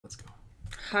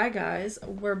Hi guys,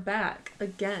 we're back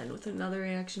again with another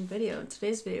reaction video. In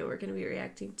today's video we're going to be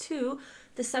reacting to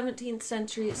the 17th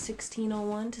century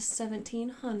 1601 to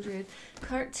 1700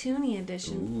 cartoony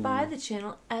edition by the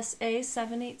channel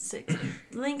SA786.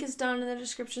 The link is down in the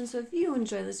description, so if you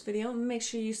enjoy this video, make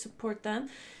sure you support them.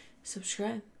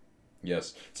 Subscribe.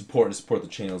 Yes, it's important to support the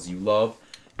channels you love,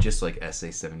 just like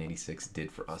SA786 did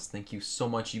for us. Thank you so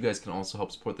much. You guys can also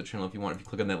help support the channel if you want. If you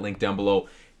click on that link down below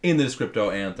in the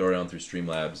descripto and throw it on through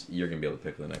Streamlabs, you're going to be able to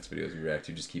pick the next videos we react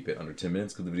to. Just keep it under 10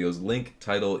 minutes because the videos link,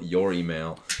 title, your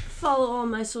email. Follow all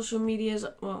my social medias.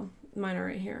 Well, mine are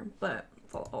right here, but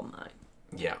follow all mine.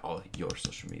 Yeah, all your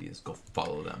social medias. Go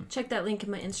follow them. Check that link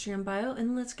in my Instagram bio,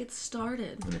 and let's get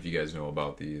started. And if you guys know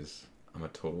about these, I'm a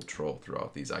total troll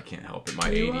throughout these. I can't help it.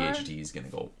 My You ADHD is going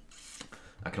to go...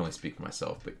 I can only speak for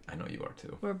myself, but I know you are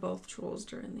too. We're both trolls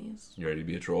during these. You ready to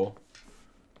be a troll?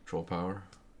 Troll power?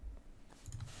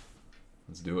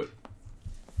 Let's do it.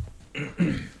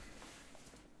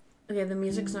 Okay, the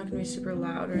music's not going to be super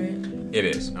loud, right? It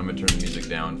is. I'm going to turn the music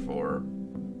down for...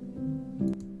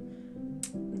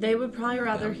 They would probably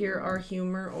rather hear our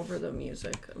humor over the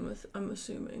music, I'm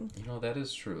assuming. You know, that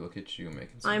is true. Look at you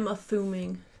making some... I'm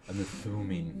assuming. I'm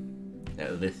assuming.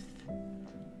 That lift.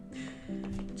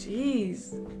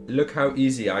 Jeez. Look how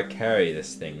easy I carry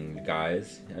this thing,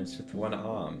 guys. I'm just with one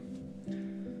arm.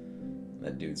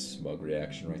 That dude's smug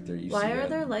reaction right there. Why are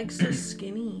their legs so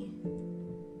skinny?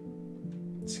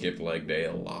 Skipped leg day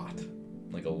a lot.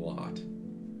 Like a lot.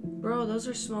 Bro, those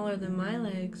are smaller than my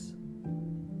legs.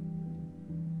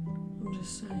 I'm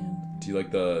just saying. Do you like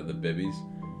the bibbies?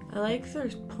 I like their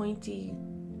pointy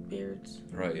beards.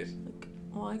 Right. Like,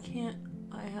 well,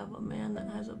 I have a man that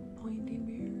has a pointy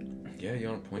beard. Yeah, you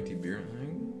want a pointy beard?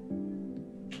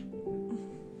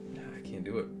 Nah, I can't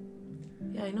do it.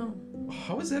 Yeah, I know.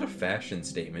 How is that a fashion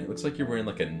statement? It looks like you're wearing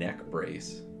like a neck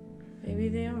brace. Maybe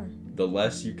they are. The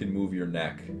less you can move your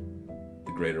neck,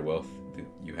 the greater wealth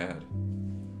you had.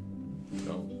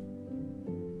 No.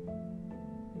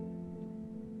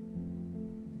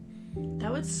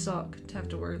 That would suck to have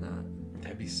to wear that.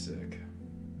 That'd be sick.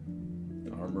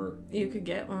 Armor. You could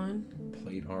get one.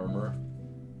 Plate armor.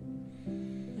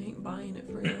 I ain't buying it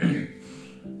for you.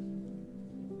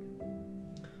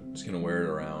 I'm just gonna wear it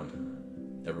around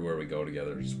everywhere we go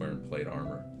together, just wearing plate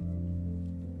armor.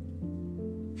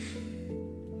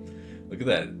 Look at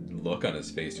that look on his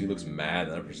face. He looks mad,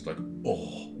 and I'm just like,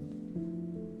 oh.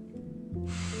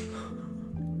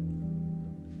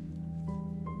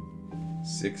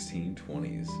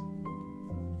 $1620s.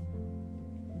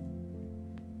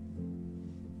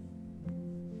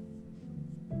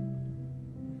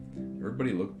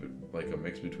 Everybody looked like a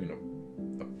mix between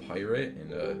a pirate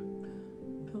and a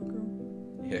Pilgrim.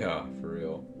 yeah, for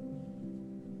real.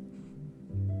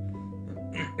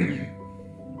 A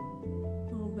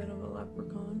little bit of a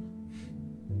leprechaun.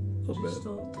 A little Just a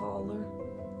little taller.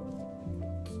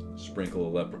 Sprinkle a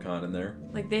leprechaun in there.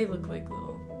 Like they look like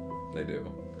little. They do.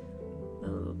 The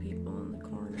little people in the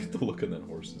corner. Look at the look on that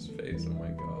horse's face. Oh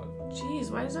my god. Jeez,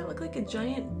 why does that look like a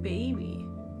giant baby?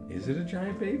 Is it a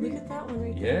giant baby? Look at that one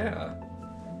right there. Yeah.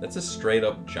 That's a straight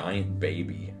up giant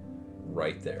baby.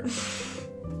 Right there.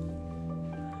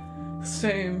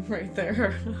 Same, right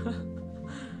there.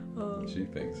 She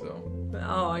thinks so.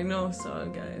 Oh, I know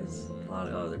so, guys. A lot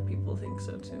of other people think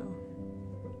so too.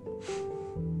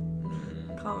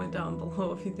 Comment down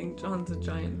below if you think John's a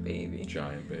giant baby.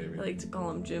 Giant baby. I like to call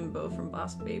him Jimbo from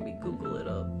Boss Baby. Google it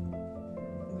up.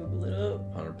 Google it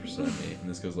up. 100% me. And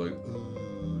this guy's like,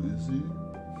 is he?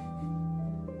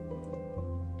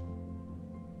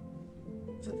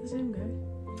 Is that the same guy?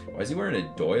 Why is he wearing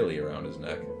a doily around his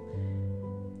neck?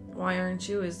 Why aren't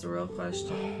you is the real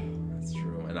question. That's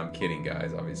true. And I'm kidding,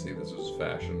 guys. Obviously, this was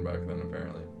fashion back then,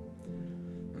 apparently.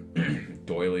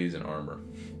 Doilies and armor.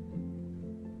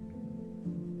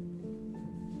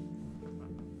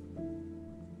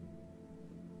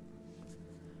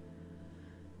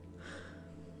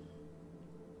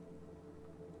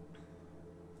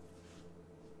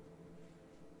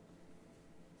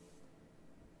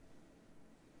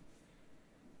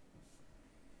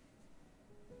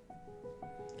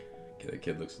 Okay, that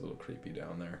kid looks a little creepy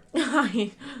down there.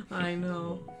 I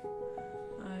know.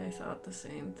 I thought the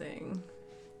same thing.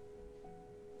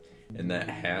 And that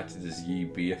hat, does ye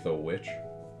beeth a witch?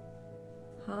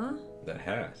 Huh? That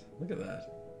hat. Look at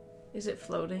that. Is it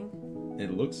floating?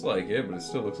 It looks like it, but it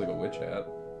still looks like a witch hat.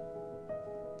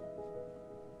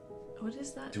 What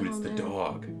is that? Dude, it's the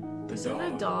dog. The Is dog.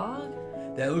 that a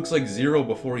dog? That looks like Zero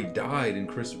before he died in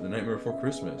The Nightmare Before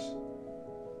Christmas.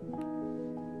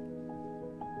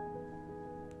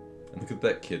 And look at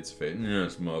that kid's face.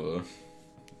 Yes, mother.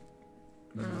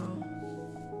 Bro.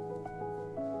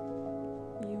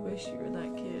 wish you were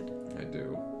that kid. I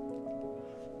do.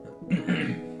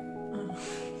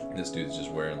 This dude's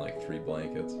just wearing like 3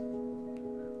 blankets.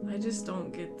 I just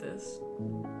don't get this.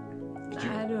 Did That you-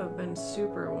 had to have been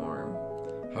super warm.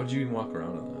 How'd you even walk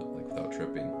around in that, like, without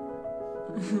tripping? I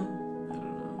don't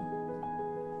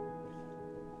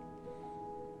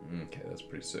know. Okay, that's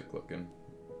pretty sick looking.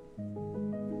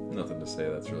 Nothing to say,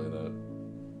 that's really that.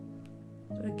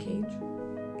 Is that a cage?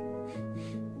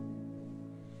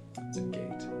 It's a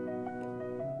gate.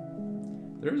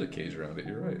 There is a cage around it,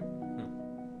 you're right.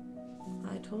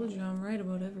 I told you I'm right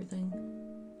about everything.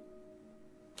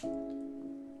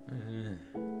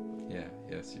 Yeah,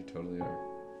 yes, you totally are.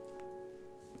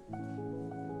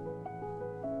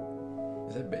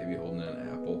 Is that baby holding an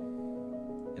apple?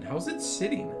 And how's it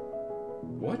sitting?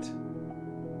 What?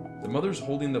 The mother's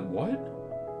holding the what?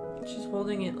 She's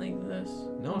holding it like this.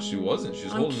 No, she wasn't. She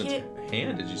was On holding kid- its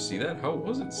hand. Did you see that? How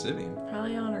was it sitting?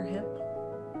 Probably on her hip.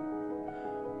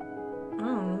 I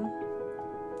don't know.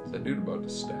 Is that dude about to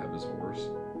stab his horse?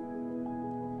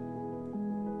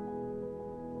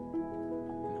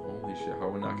 And holy shit, how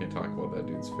are we not going to talk about that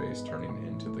dude's face turning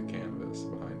into the canvas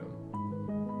behind him?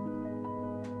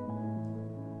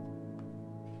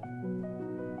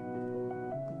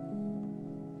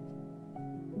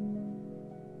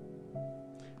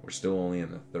 We're still only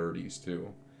in the 30s,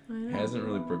 too. I know. Hasn't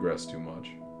really progressed too much.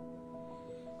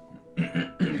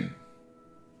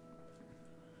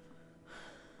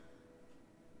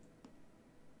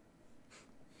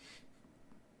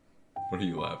 What are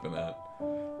you laughing at?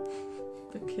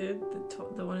 The kid,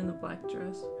 the one in the black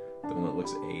dress. The one that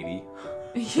looks 80?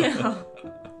 Yeah.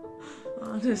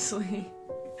 Honestly.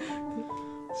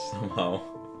 Somehow,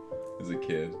 as a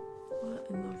kid. What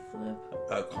in the flip?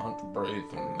 I can't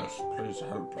breathe in this. Please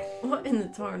help. What in the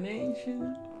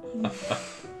tarnation?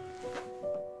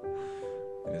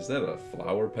 Is that a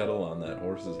flower petal on that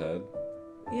horse's head?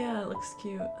 Yeah, it looks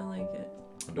cute. I like it.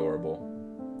 Adorable.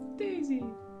 Daisy.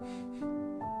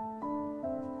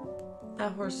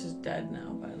 That horse is dead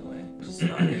now, by the way. Just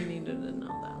thought you needed to know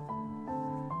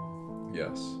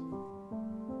Yes.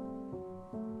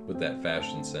 But that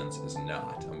fashion sense is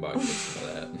not. I'm about to get some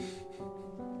of that.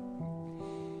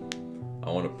 I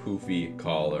want a poofy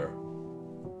collar.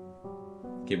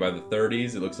 Okay, by the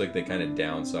 30s, it looks like they kind of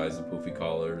downsized the poofy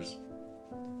collars.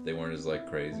 They weren't as, like,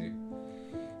 crazy.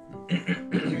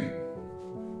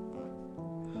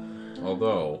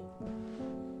 Although,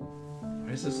 why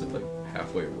does this look like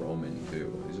halfway Roman,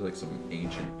 too? These are like some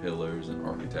ancient pillars and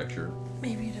architecture. that.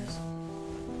 Maybe it is.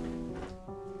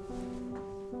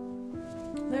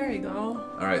 There you go.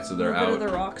 Alright, so they're A bit out. of the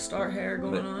rock star hair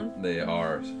going on. They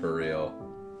are, for real.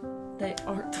 They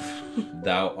aren't.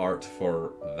 Thou art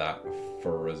for that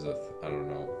forizeth. I don't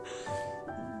know.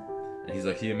 And he's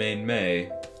like, he made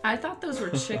May. I thought those were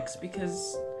chicks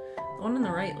because the one on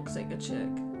the right looks like a chick.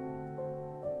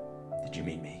 Did you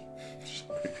mean me? Just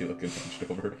creepy looking hunched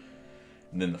over.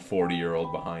 And then the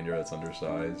 40-year-old behind her that's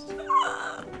undersized.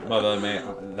 Mother, may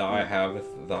thou have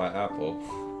thy apple.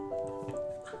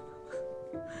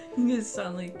 You guys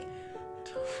sound like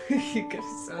you gotta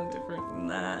sound different than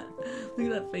that. Look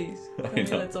at that face. I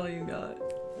know. That's all you got.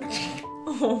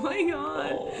 Oh my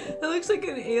god. Oh. That looks like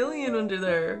an alien under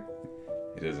there.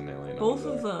 It is an alien. Both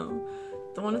over of them.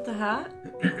 The one with the hat?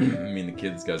 there. I mean, the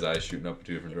kid's got his eyes shooting up in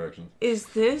 2 different directions. Is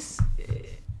this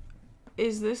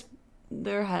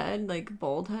their head, like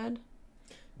bald head?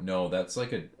 No, that's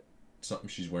like something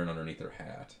she's wearing underneath her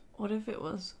hat. What if it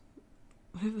was?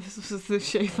 What if this was the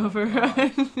shape of her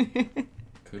head?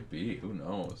 Could be. Who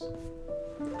knows?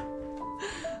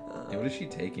 And what is she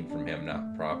taking from him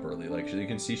not properly? Like, you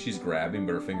can see she's grabbing,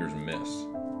 but her fingers miss. I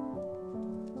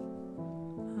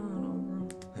don't know,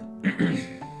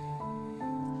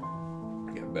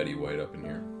 bro. Got Betty White up in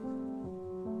here.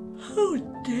 How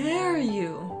dare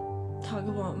you talk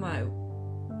about my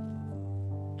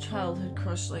childhood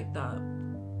crush like that?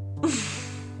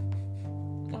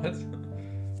 What?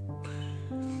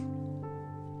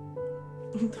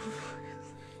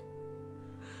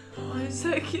 Why is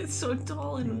that kid so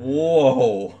tall and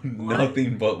Whoa!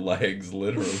 Nothing but legs,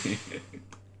 literally.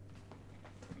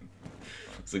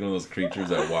 It's like one of those creatures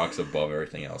that walks above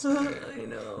everything else. I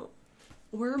know.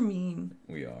 We're mean.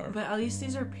 We are. But at least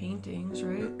these are paintings,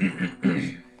 right?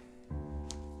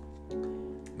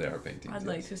 They are paintings. I'd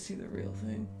like to see the real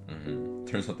thing. Mm-hmm.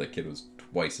 Turns out that kid was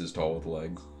twice as tall with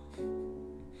legs.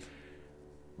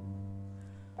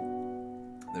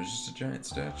 There's just a giant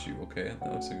statue, okay?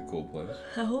 That looks like a cool place.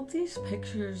 I hope his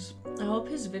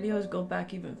videos go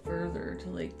back even further to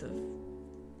like the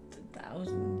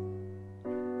 1000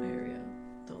 area,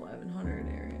 the 1100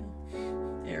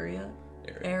 area.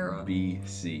 Era.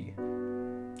 BC.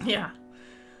 Yeah.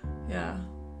 Yeah.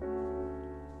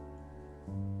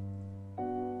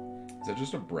 Is that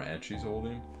just a branch he's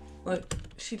holding? Look,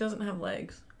 she doesn't have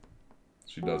legs.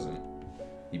 She doesn't.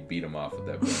 He beat him off with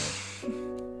that branch.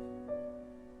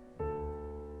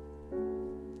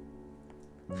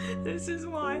 This is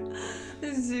why.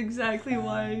 This is exactly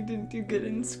why I didn't do good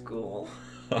in school.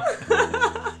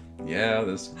 Yeah,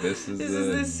 this is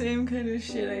the same kind of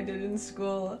shit I did in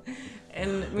school.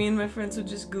 And me and my friends would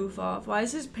just goof off. Why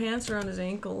is his pants around his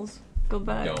ankles? Go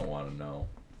back. Don't want to know.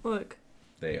 Look.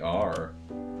 They are.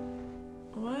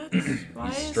 What? Why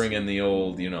He's is... stringing the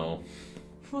old, you know.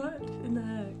 What in the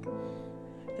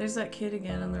heck? There's that kid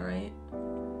again on the right.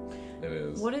 It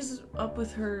is. What is up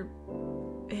with her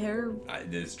hair?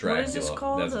 It's Dracula. What is this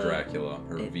called? That's Dracula.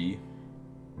 Her V.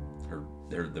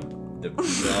 The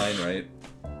V line, right?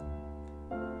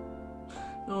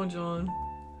 No, John.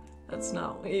 That's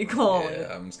not what you call it.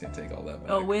 Yeah, I'm just gonna take all that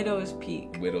back. Oh, Widow's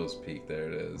Peak. Widow's Peak,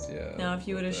 there it is, yeah. Now, if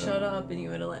you would have shut up and you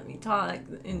would have let me talk,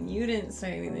 and you didn't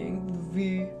say anything,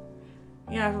 V.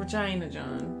 Yeah, vagina,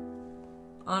 John.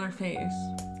 On her face.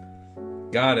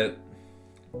 Got it.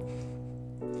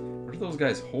 What are those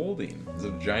guys holding? Is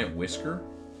it a giant whisker?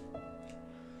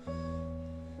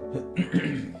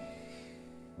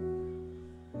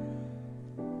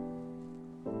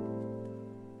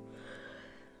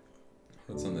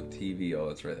 What's on the TV? Oh,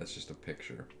 that's right. That's just a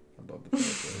picture above the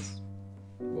fireplace.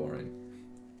 Boring.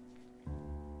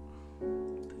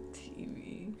 The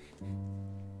TV.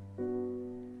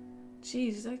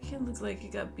 Jeez, that kid looks like he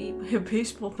got beat by a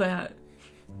baseball bat.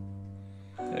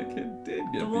 That kid did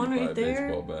get The beat one by a right there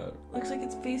baseball bat. looks like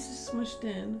its face is smushed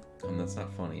in. And that's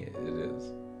not funny. It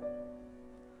is.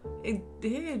 It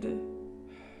did.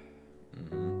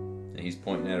 Mm-hmm. And he's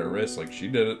pointing at her wrist like she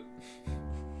did it.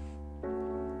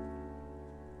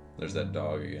 There's that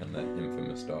dog again, that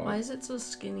infamous dog. Why is it so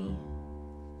skinny?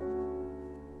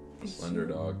 Slender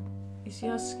dog. You see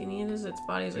how skinny it is? Its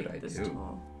body's Dude, like I this do.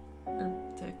 tall. Or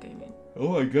thick, I mean.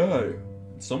 Oh my god.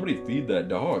 Somebody feed that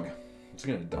dog. It's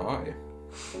gonna die.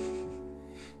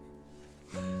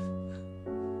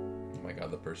 Oh my god,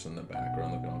 the person in the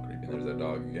background looking all creepy. There's that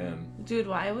dog again. Dude,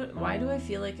 why do I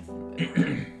feel like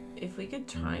if we could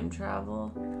time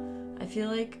travel, I feel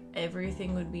like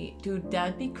everything would be... Dude,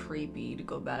 that'd be creepy to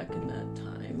go back in that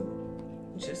time.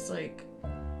 Just, like,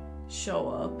 show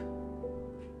up,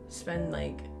 spend,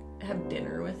 like, have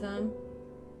dinner with them.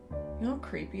 You know how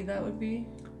creepy that would be?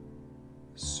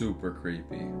 Super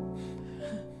creepy.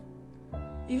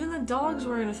 Even the dog's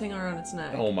wearing a thing around its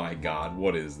neck. Oh my god,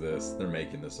 what is this? They're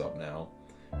making this up now.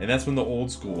 And that's when the old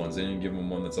school ones, they didn't give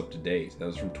them one that's up to date. That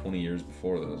was from 20 years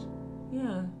before those.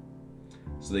 Yeah.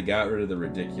 So they got rid of the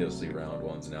ridiculously round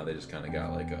ones, and now they just kind of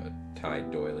got like a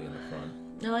tied doily in the front.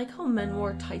 I like how men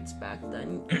wore tights back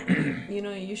then. You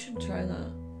know, you should try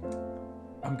that.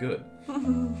 I'm good.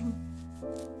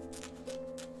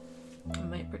 It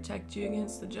might protect you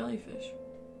against the jellyfish.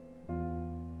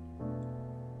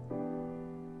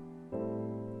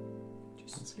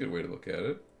 That's a good way to look at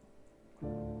it.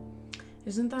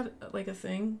 Isn't that like a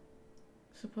thing?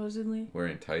 Supposedly?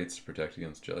 Wearing tights to protect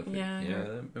against jellyfish. Yeah.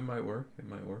 It might work. It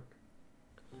might work.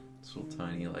 It's little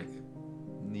tiny like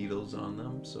needles on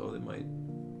them, so they might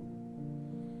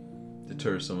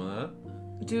deter some of that.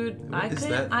 Dude, I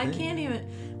can't even.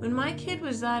 When my kid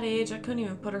was that age, I couldn't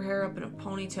even put her hair up in a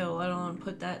ponytail, let alone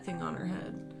put that thing on her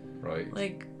head. Right.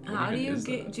 Like, What how do even you is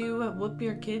get? that? Do you whoop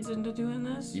your kids into doing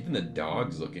this? Even the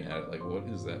dog's looking at it like, what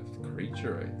is that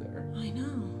creature right there? I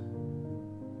know.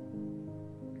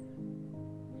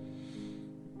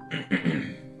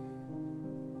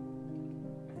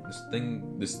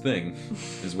 This thing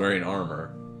is wearing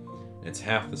armor. And it's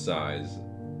half the size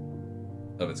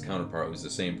of its counterpart. It was the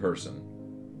same person.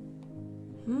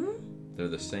 Hmm? They're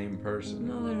the same person.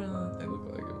 No, they're not. They look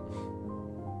like it.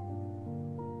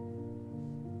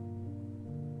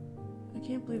 I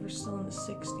can't believe we're still in the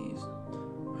 60s.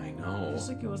 I know. Feels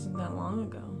like it wasn't that long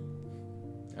ago.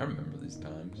 I remember these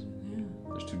times. Yeah.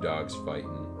 There's two dogs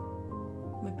fighting.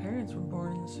 My parents were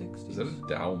born in the 60s. Is that a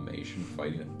Dalmatian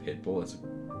fighting a pit bull? It's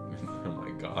oh my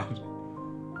god.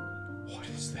 What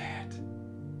is that?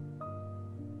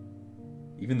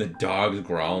 Even the dog's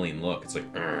growling look. It's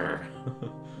like, "Urgh."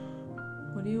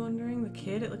 What are you wondering? The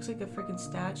kid? It looks like a freaking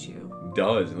statue. It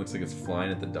does. It looks like it's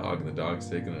flying at the dog, and the dog's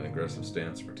taking an aggressive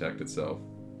stance to protect itself.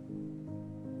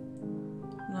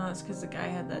 No, it's because the guy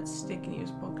had that stick and he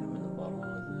was poking him in the bottle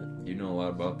with You know a lot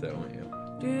about that, don't you?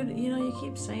 it. Dude, you know, you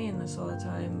keep saying this all the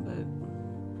time,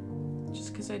 but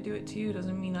just because I do it to you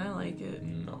doesn't mean I like it.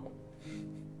 No.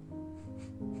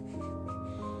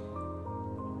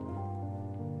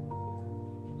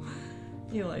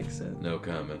 He likes it. No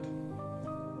comment.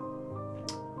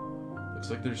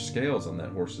 like there's scales on that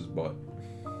horse's butt.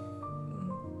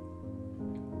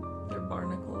 They're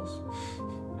barnacles.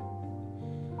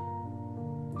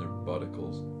 They're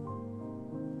butticles.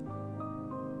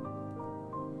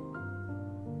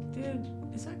 Dude,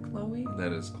 is that Chloe?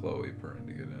 That is Chloe purring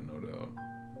to get in, no doubt.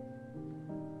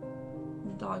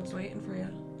 The dog's waiting for you.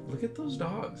 Look at those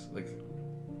dogs. Like,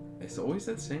 it's always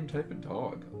that same type of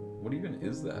dog. What even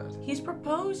is that? He's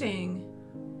proposing.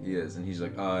 He is, and he's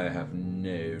like, I have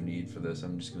no need for this.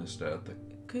 I'm just gonna start the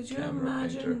Could you camera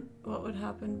imagine painter. what would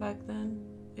happen back then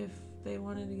if they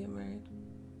wanted to get married?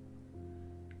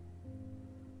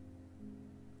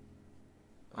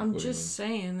 I'm What do you just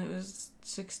saying, it was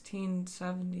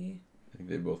 1670. mean? I think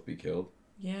they'd both be killed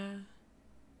Yeah.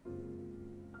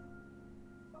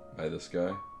 by this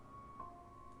guy.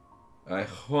 I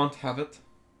won't have it.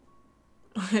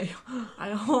 I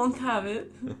won't have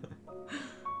it.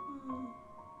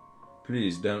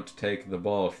 Please don't take the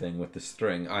ball thing with the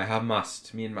string. I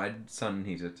must. Me and my son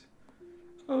need it.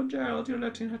 Oh, Gerald, you're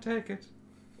letting her take it.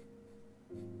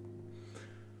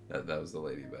 That was the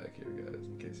lady back here, guys,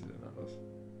 in case you didn't notice.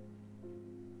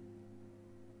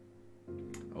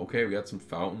 Okay, we got some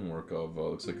fountain work of,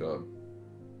 looks like a,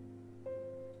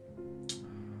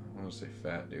 I want to say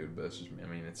fat dude, but it's just, I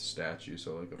mean, it's a statue,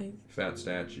 so like a fat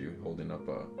statue holding up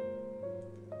a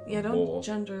Yeah, don't bowl.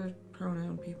 gender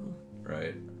pronoun people.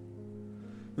 Right.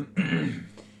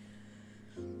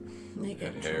 They get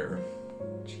Got in hair.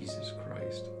 trouble. Jesus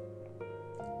Christ.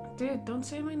 Dude, don't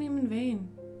say my name in vain.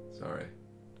 Sorry.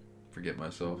 Forget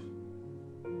myself.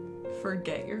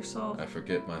 Forget yourself. I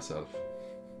forget myself.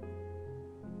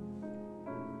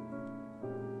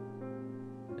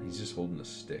 And he's just holding a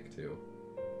stick, too.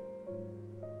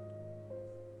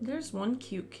 There's one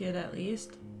cute kid at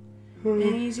least. And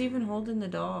he's even holding the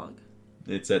dog.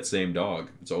 It's that same dog.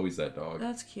 It's always that dog.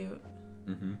 That's cute.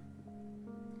 Mm-hmm.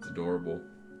 It's adorable.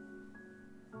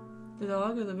 The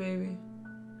dog or the baby?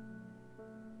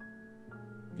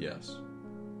 Yes.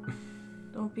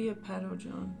 Don't be a pedo,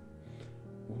 John.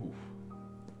 Ooh.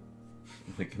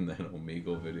 Like in that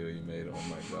Omegle video you made. Oh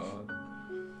my god.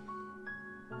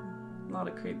 A lot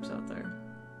of creeps out there.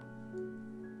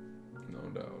 No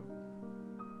doubt.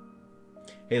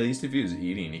 Hey, at least if he was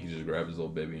eating, he could just grab his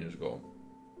little baby and just go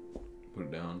put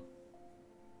it down.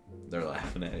 They're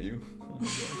laughing at you. Oh my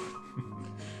god.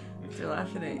 They're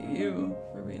laughing at you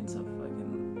for being so fucking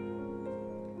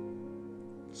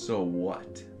So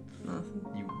what? nothing.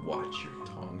 You watch your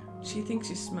tongue. She thinks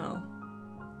you smell.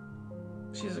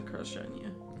 She has a crush on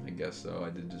you. I guess so. I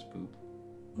did just poop.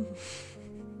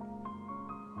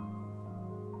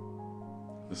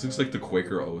 This looks like the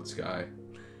Quaker Oats guy.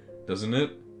 Doesn't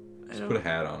it? I Just don't put a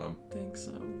hat on him. think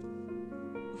so.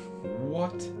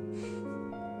 What?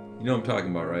 You know what I'm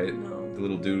talking about, right? No. The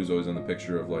little dude who's always on the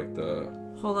picture of like the...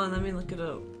 Hold on, let me look it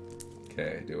up.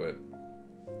 Okay, do it.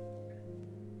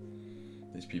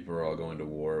 These people are all going to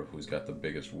war. Who's got the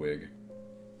biggest wig?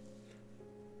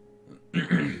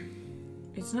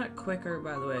 It's not Quicker,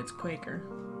 by the way. It's Quaker.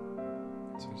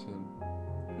 That's what I said.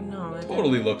 No, it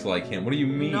Totally looks like him. What do you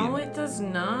mean? No, it does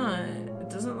not. It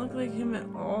doesn't look like him at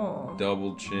all.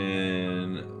 Double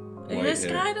chin. White This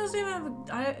hair. guy doesn't even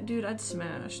have dude, I'd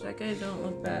smash. That guy don't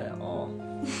look bad at all.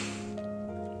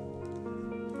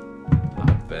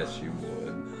 I bet you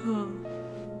would.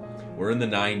 We're in the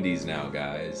 90s now,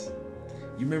 guys.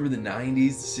 You remember the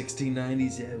 90s, the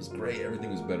 1690s? Yeah, it was great.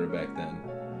 Everything was better back then.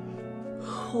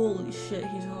 Holy shit,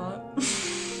 he's hot.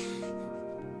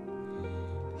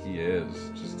 He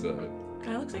is. Just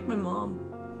Guy looks like my mom.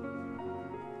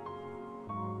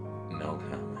 no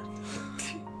comment.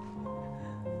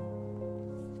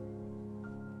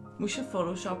 We should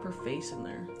Photoshop her face in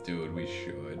there. Dude, we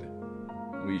should.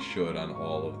 We should on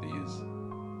all of these.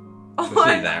 Oh,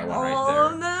 Especially that one right all there.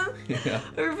 of them? Yeah.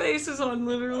 Her face is on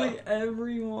literally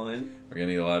everyone. We're gonna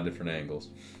need a lot of different angles.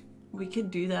 We could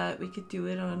do that. We could do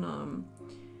it on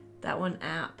that one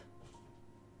app.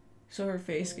 So her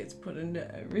face gets put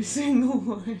into every single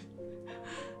one.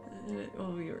 And it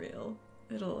will be real.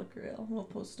 It'll look real. We'll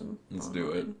post them. Let's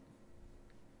do it.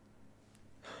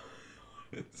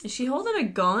 Is she holding a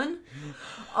gun?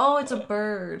 Oh, it's a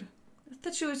bird. I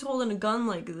thought she was holding a gun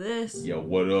like this. Yo,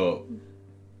 what up?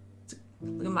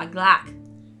 Look at my Glock.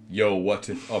 Yo, what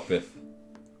if uppeth?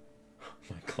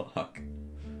 My clock.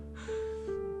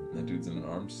 That dude's in an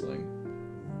arm sling.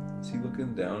 Is he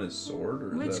looking down his sword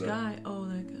or is Which that guy? Oh,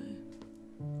 that guy.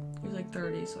 He was like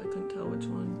 30, so I couldn't tell which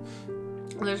one.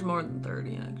 There's more than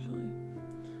 30, actually.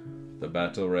 The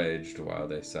battle raged while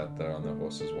they sat there on their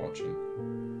horses watching.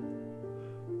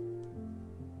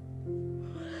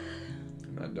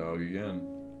 And that dog again.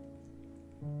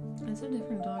 It's a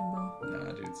different dog, bro.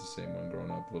 Nah, dude, it's the same one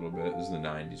growing up a little bit. This is the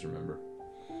 90s, remember?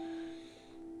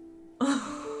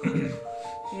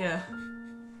 Yeah.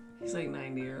 He's like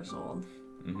 90 years old.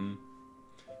 Mm-hmm.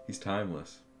 He's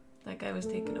timeless. That guy was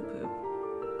taking a poop.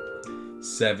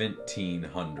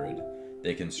 1700.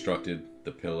 They constructed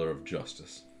the Pillar of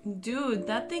Justice. Dude,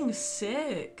 that thing's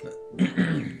sick.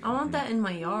 I want that in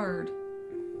my yard.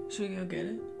 Should we go get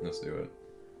it? Let's do it.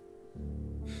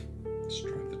 Just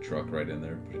drive the truck right in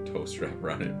there, put a tow strap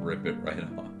around it, rip it right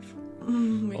off.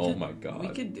 My god. We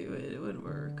could do it. It would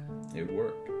work. It would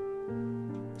work.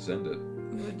 Send it.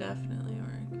 It would definitely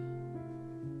work.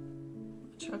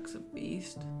 The truck's a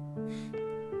beast.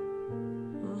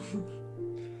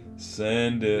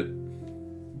 Send it.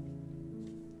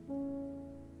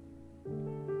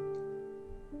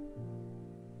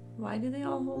 Why do they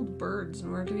all hold birds,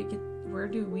 and where do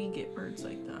we get birds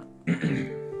like that?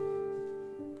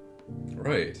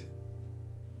 Right.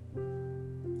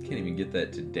 Can't even get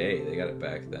that today. They got it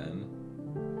back then.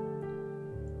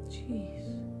 Jeez.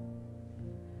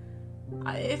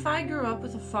 If I grew up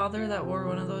with a father that wore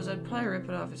one of those, I'd probably rip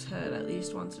it off his head at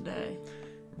least once a day.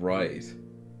 Right.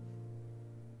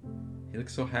 He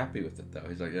looks so happy with it, though.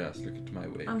 He's like, yeah, stick it to my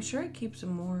wig. I'm sure it keeps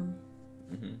him warm.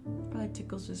 Mm-hmm. Probably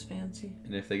tickles his fancy.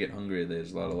 And if they get hungry,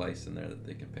 there's a lot of lice in there that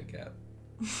they can pick at.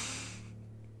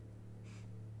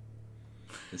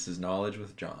 This is Knowledge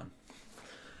with John.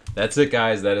 That's it,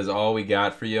 guys. That is all we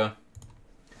got for you.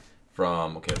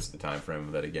 From, okay, that's the time frame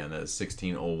of that again. That is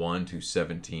 1601 to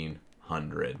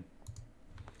 1700.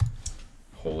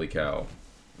 Holy cow.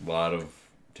 A lot of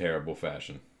terrible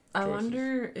fashion I choices.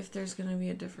 wonder if there's going to be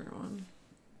a different one.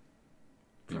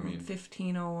 What do you From mean?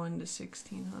 1501 to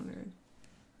 1600.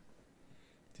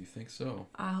 Do you think so?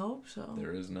 I hope so.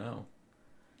 There is now.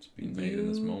 It's being made in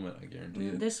this moment, I guarantee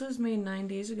it. This was made 9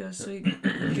 days ago, so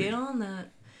get on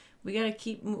that. We gotta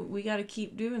keep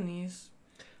doing these.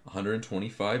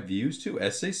 125 views to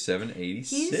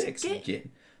SA786. Get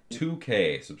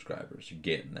 2K subscribers. You're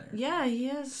getting there. Yeah, he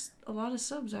has a lot of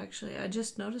subs actually. I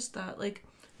just noticed that. Like,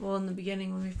 well, in the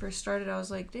beginning when we first started, I was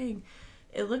like, dang,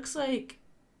 it looks like,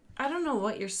 I don't know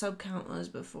what your sub count was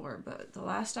before, but the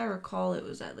last I recall it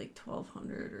was at like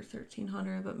 1,200 or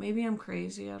 1,300. But maybe I'm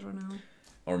crazy. I don't know.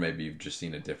 Or maybe you've just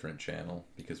seen a different channel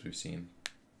because we've seen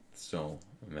so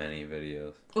many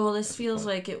videos. Well, this feels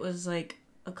like it was like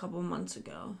a couple months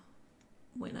ago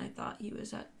when I thought he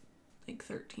was at like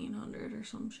 1,300 or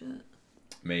some shit.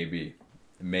 Maybe.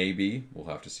 We'll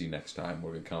have to see next time.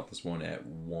 We're going to count this one at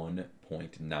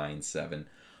 1.97.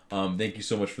 Thank you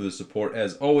so much for the support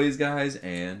as always, guys,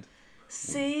 and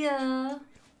see ya.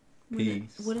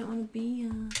 Peace. Wouldn't want to be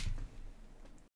ya.